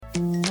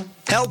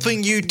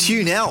Helping you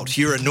tune out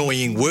your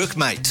annoying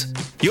workmate.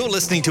 You're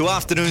listening to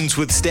Afternoons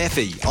with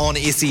Staffy on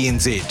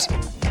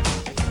SENZ.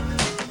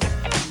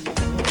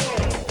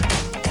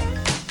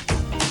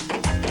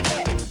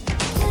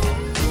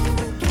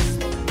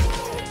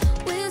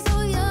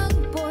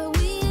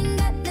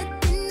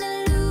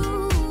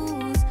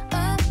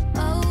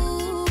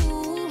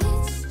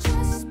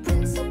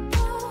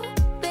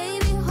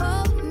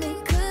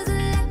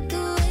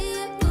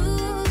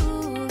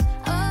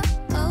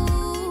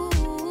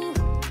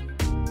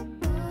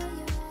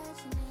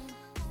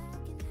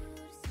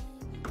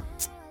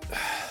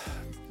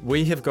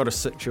 We have got a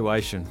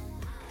situation,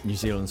 New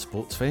Zealand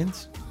sports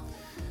fans.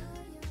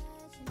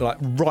 Like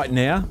right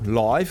now,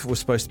 live, we're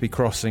supposed to be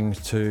crossing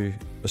to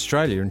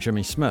Australia and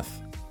Jimmy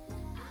Smith.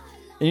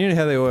 And you know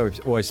how they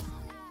always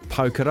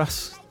poke at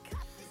us?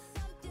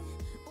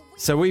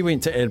 So we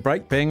went to ad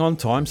break, bang on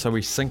time, so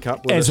we sync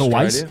up with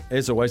Australia.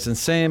 As always. And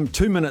Sam,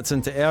 2 minutes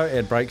into our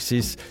ad break,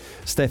 says,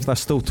 Steph, they're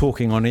still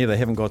talking on air. They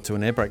haven't got to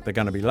an ad break. They're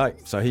going to be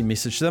late. So he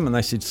messaged them and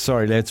they said,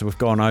 sorry, lads, we've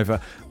gone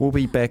over. We'll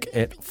be back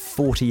at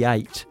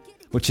 48.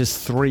 Which is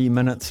 3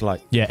 minutes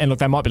late. Yeah, and look,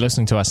 they might be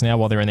listening to us now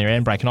while they're in their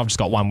ad break, and I've just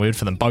got one word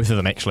for them, both of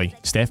them actually,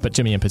 Steph, but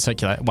Jimmy in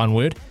particular. One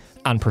word,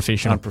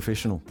 unprofessional.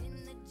 Unprofessional.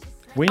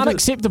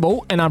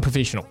 Unacceptable and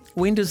unprofessional.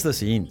 When does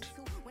this end?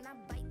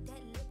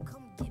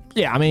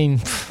 Yeah, I mean,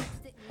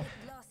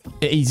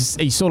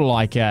 he's sort of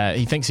like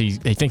he thinks he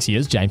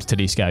is James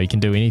Tedesco. He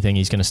can do anything.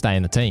 He's going to stay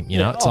in the team. You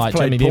know, it's I've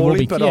like Jimmy. There will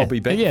be, but I'll be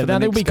back. Yeah, for the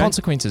there will be game.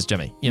 consequences,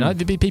 Jimmy. You know,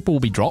 people will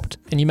be dropped,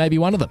 and you may be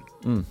one of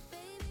them.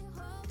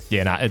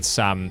 Yeah, no,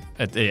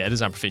 it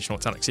is unprofessional.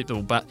 It's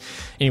unacceptable. But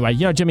anyway,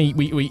 you know, Jimmy,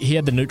 he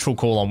had the neutral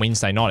call on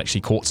Wednesday night. Actually,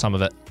 caught some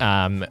of it.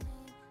 I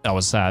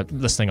was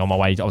listening on my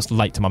way. I was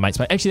late to my mate's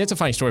place. Actually, that's a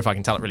funny story if I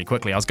can tell it really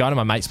quickly. I was going to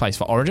my mate's place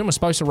for Origin. We're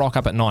supposed to rock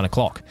up at 9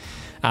 o'clock.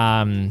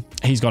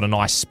 He's got a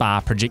nice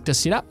spa projector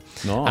set up.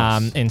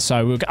 Nice. And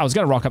so I was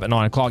going to rock up at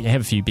 9 o'clock, have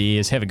a few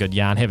beers, have a good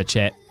yarn, have a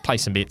chat, play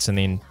some bets, and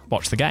then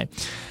watch the game.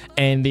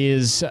 And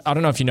I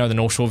don't know if you know the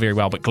North Shore very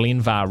well, but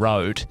Glenvar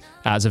Road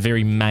is a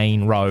very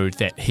main road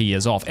that he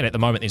is off. And at the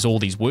moment, there's all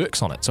these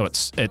works on it. So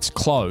it's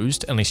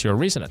closed unless you're a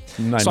resident.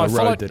 So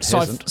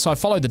I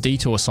followed the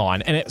detour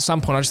sign. And at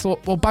some point, I just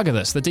thought, well, bugger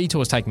this. The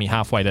detour's taking me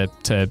halfway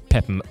to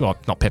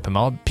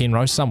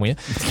Penrose, somewhere.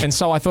 And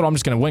so I thought I'm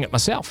just going to wing it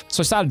myself.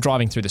 So I started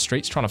driving through the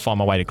streets, trying to find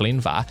my way to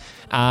Glenvar,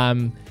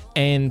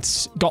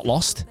 and got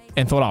lost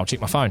and thought, I'll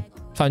check my phone.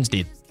 Phone's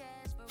dead.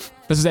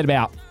 This is at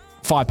about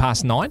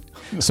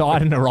 9:05, so I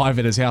didn't arrive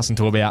at his house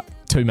until about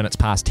 2 minutes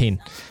past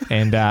 10,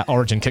 and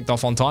Origin kicked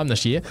off on time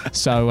this year,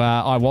 so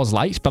I was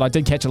late, but I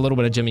did catch a little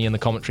bit of Jimmy in the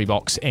commentary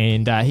box,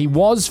 and he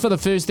was for the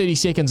first 30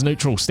 seconds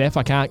neutral, Steph.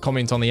 I can't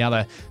comment on the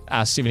other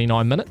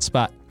 79 minutes,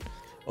 but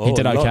he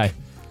did okay.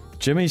 Look,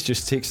 Jimmy's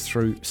just texted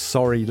through,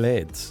 sorry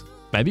lads.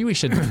 Maybe we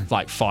should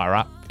fire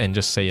up and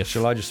just see if...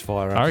 Shall I just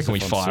fire up? I reckon we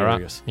fire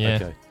up. Yeah.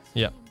 Okay.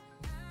 Yeah.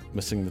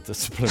 Missing the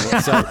discipline.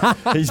 So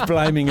he's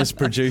blaming his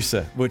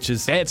producer, which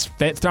is... That's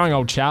throwing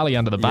old Charlie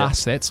under the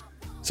bus. Yeah.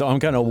 So I'm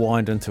going to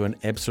wind into an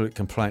absolute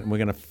complaint, and we're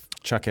going to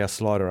chuck our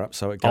slider up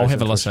so it goes. I'll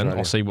have a listen. Australia.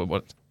 I'll see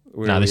what...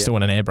 No, they're still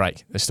in an air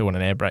break.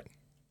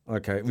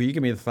 Okay. Well, you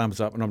give me the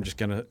thumbs up, and I'm just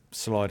going to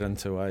slide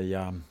into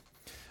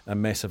a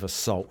massive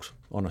assault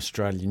on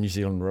Australia-New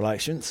Zealand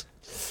relations.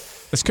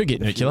 This could get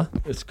nuclear.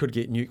 This could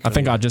get nuclear. I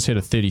think I just heard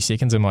a 30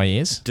 seconds in my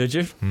ears. Did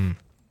you?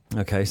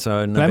 Okay,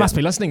 so... They must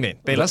be listening then.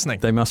 They're listening.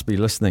 They must be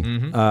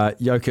listening.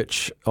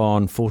 Jokic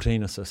on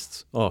 14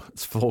 assists. Oh,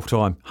 it's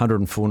full-time.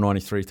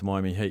 104.93 to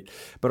Miami Heat.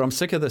 But I'm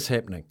sick of this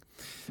happening.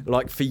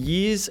 Like, for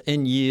years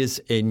and years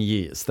and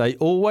years, they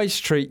always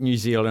treat New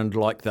Zealand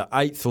like the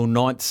 8th or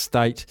 9th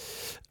state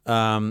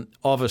of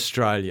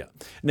Australia.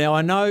 Now,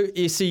 I know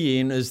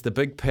SEN is the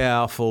big,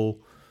 powerful...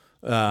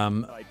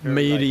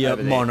 media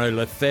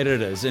monolith that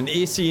it is, and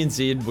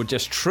SENZ were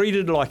just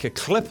treated like a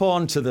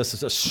clip-on to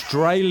this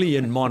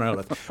Australian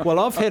monolith. Well,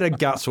 I've had a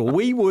gutsel.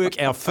 We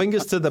work our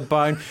fingers to the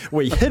bone.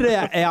 We hit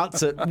our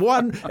outs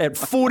at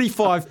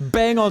 45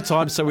 bang on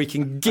time so we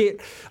can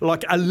get,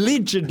 like,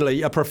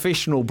 allegedly a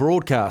professional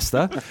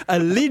broadcaster,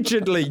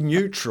 allegedly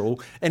neutral,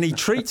 and he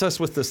treats us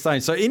with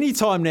disdain. So any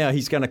time now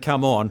he's going to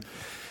come on.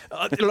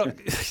 Look,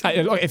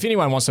 if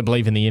anyone wants to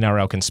believe in the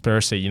NRL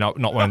conspiracy, you know,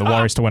 not wanting the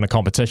Warriors to win a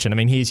competition, I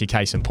mean, here's your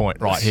case in point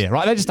right here.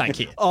 Right? They just don't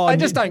care. They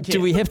just don't care. Do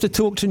we have to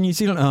talk to New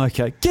Zealand? Oh,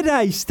 okay.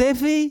 G'day,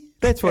 Steffi.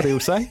 That's what he'll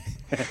say.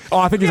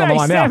 I think he's on the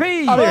line now.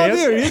 Oh,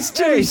 there he is.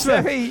 Hey,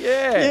 Steffi.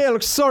 Yeah. Yeah,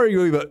 look, sorry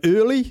we were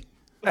early.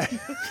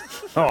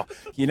 Oh,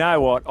 you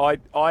know what?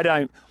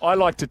 I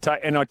like to take,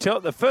 and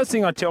the first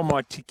thing I tell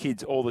my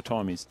kids all the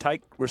time is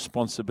take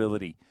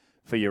responsibility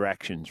for your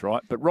actions,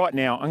 right? But right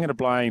now, I'm going to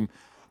blame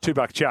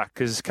 $2 Chuck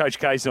because Coach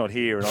K's not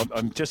here, and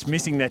I'm just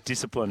missing that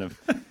discipline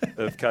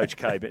of Coach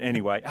K. But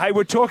anyway, hey,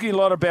 we're talking a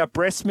lot about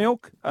breast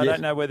milk. I don't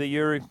know whether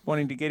you're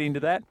wanting to get into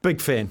that. Big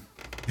fan.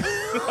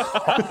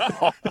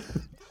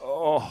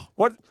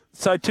 What?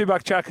 So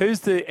 $2 Chuck,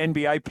 who's the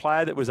NBA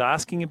player that was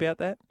asking about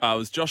that? It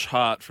was Josh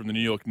Hart from the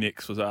New York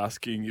Knicks was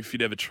asking if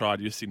you'd ever tried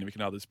your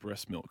significant other's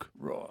breast milk.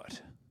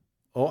 Right.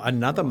 Or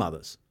another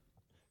mother's.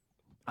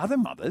 Other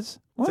mothers?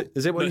 What?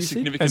 Is that what No, you said?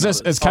 significant Is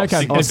this others. is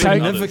Coco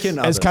significant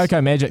others. is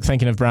Coco Magic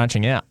thinking of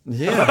branching out?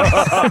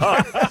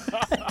 Yeah.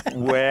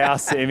 Wow,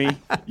 Sammy,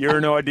 you're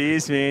an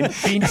ideas man.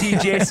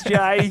 Vintage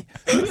SJ.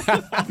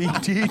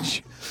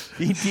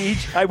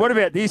 Vintage. Hey, what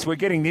about this? We're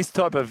getting this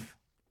type of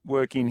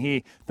work in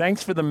here.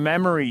 Thanks for the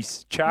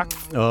memories, Chuck.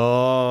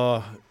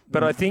 Oh.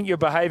 But I think you're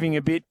behaving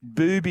a bit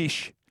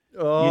boobish.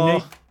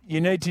 Oh. You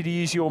need to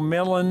use your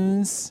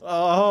melons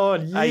Oh,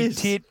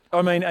 yes.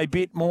 a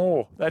bit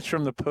more. That's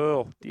from the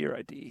Pearl. Dear,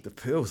 oh dear. The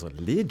Pearl's a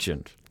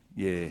legend.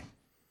 Yeah,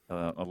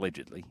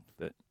 allegedly.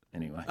 But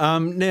anyway.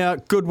 Now,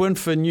 good win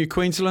for New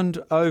Queensland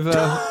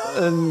over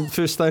in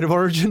first state of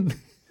origin.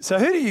 So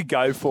who do you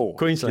go for?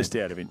 Queensland. Just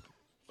out of it.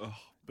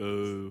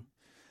 Boo.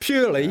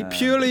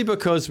 Purely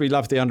because we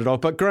love the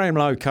underdog. But Graham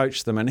Lowe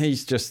coached them, and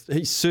he's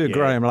Sir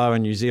Graham Lowe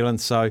in New Zealand.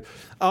 So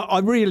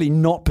I'm really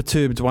not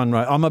perturbed one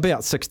way. I'm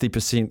about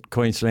 60%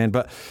 Queensland,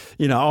 but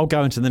I'll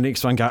go into the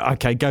next one. Go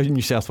okay, go to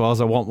New South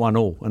Wales. I want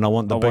 1-1, and I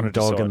want the big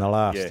dog in the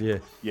last.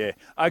 Yeah.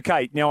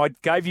 Okay. Now I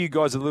gave you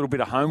guys a little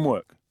bit of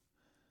homework.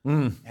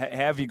 How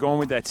have you gone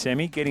with that,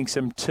 Sammy? Getting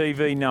some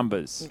TV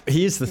numbers.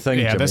 Here's the thing,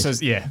 Yeah, Jimmy. this is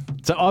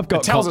So I've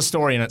got It tells a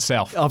story in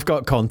itself. I've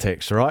got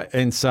context, right?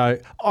 And so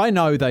I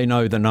know they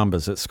know the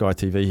numbers at Sky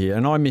TV here.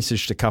 And I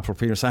messaged a couple of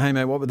people and say, hey,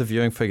 mate, what were the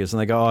viewing figures? And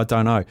they go, I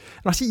don't know. And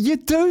I said, you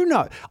do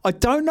know. I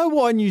don't know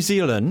why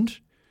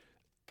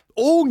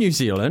all New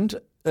Zealand,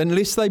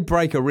 unless they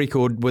break a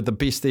record with the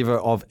best ever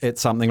at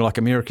something like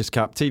America's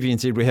Cup,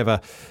 TVNZ, we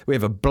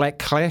have a Black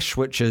Clash,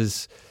 which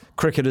is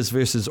cricketers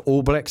versus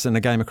All Blacks in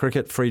a game of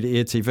cricket,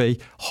 free-to-air TV,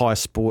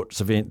 highest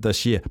sports event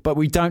this year. But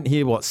we don't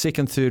hear what,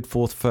 second, third,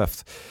 fourth,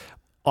 fifth.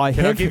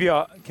 Can I give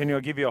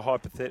you a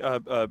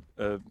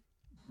hypothetical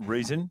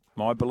reason?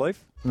 My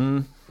belief,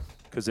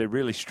 because they're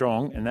really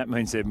strong, and that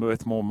means they're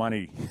worth more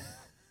money.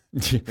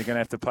 They're going to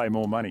have to pay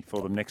more money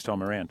for them next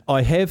time around.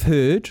 I have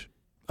heard.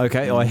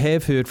 Okay, I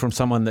have heard from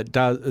someone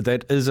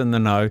that is in the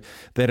know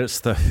that it's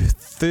the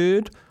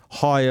third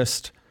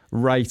highest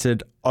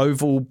rated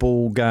oval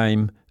ball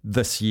game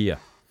this year,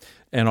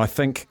 and I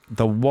think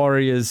the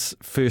Warriors'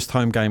 first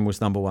home game was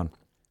number 1.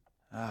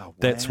 Oh, wow.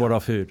 That's what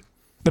I've heard.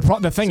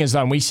 The thing is,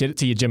 though, and we said it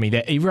to you, Jimmy,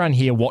 that everyone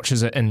here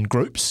watches it in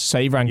groups. So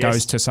everyone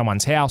goes to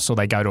someone's house or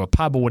they go to a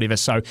pub or whatever.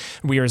 So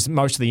whereas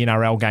most of the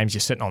NRL games,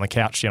 you're sitting on the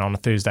couch on a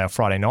Thursday or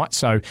Friday night.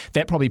 So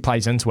that probably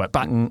plays into it.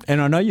 But And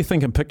I know you're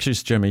thinking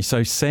pictures, Jimmy.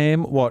 So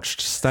Sam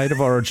watched State of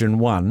Origin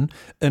 1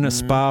 in a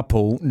spa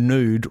pool,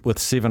 nude with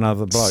 7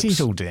 other blokes.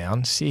 settle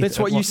down. That's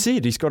what you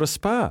said. He's got a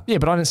spa. Yeah,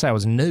 but I didn't say I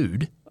was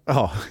nude.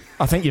 Oh,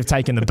 I think you've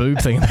taken the boob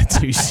thing a bit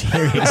too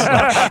seriously.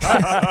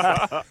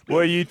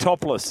 Were you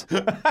topless?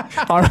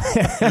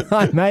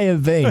 I may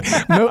have been.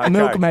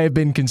 Milk may have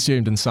been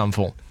consumed in some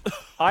form.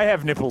 I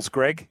have nipples,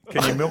 Greg.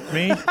 Can you milk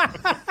me?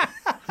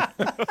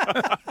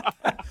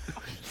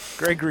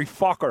 Gregory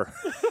Fokker.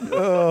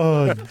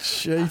 oh,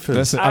 jeepers.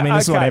 This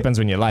is what happens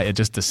when you're late. It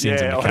just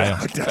descends into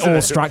chaos.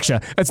 All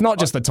structure. It's not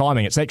just the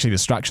timing. It's actually the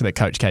structure that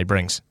Coach K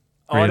brings.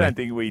 Really. I don't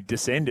think we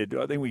descended.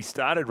 I think we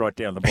started right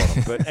down the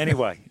bottom. But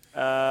anyway,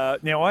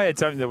 now I had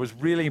something that was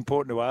really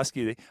important to ask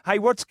you. Hey,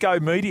 what's Go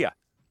Media?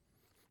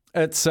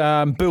 It's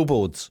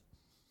billboards.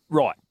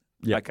 Right.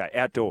 Yep. Okay,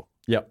 outdoor.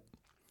 Yep.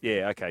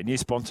 Yeah, okay. New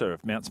sponsor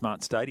of Mount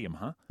Smart Stadium,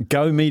 huh?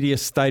 Go Media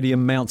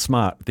Stadium Mount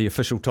Smart, the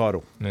official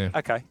title. Yeah.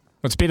 Okay. Well,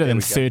 it's better than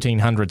we go.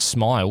 1,300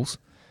 smiles.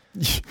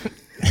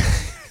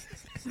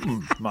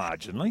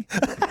 Marginally.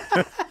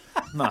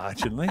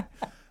 Marginally.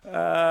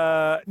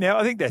 Now,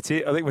 I think that's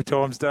it. I think my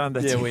time's done.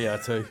 That's it. we are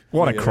too.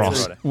 What a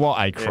cross. What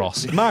a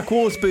cross. Mark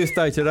Waugh's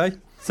birthday today.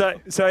 So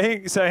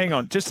hang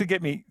on. Just to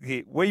get me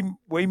here,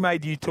 we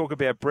made you talk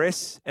about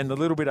breasts, and the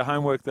little bit of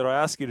homework that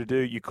I asked you to do,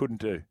 you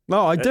couldn't do.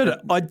 No, I did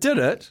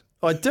it.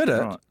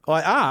 Right.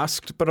 I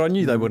asked, but I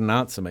knew they wouldn't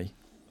answer me.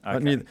 I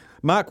Okay. knew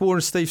Mark Waugh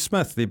and Steve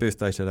Smith, their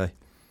birthday today.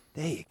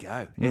 There you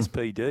go.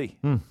 SPD.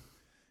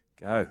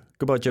 Go.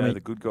 Goodbye, Jimmy. Go, the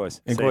good guys.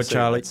 And See goodbye, you soon.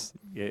 Charlie.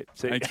 Yeah.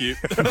 See Thank you.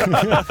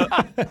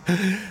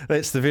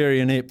 That's the very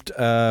inept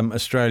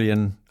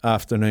Australian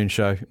afternoon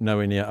show,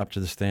 nowhere near up to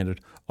the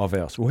standard of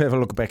ours. We'll have a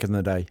look back in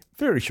the day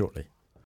very shortly.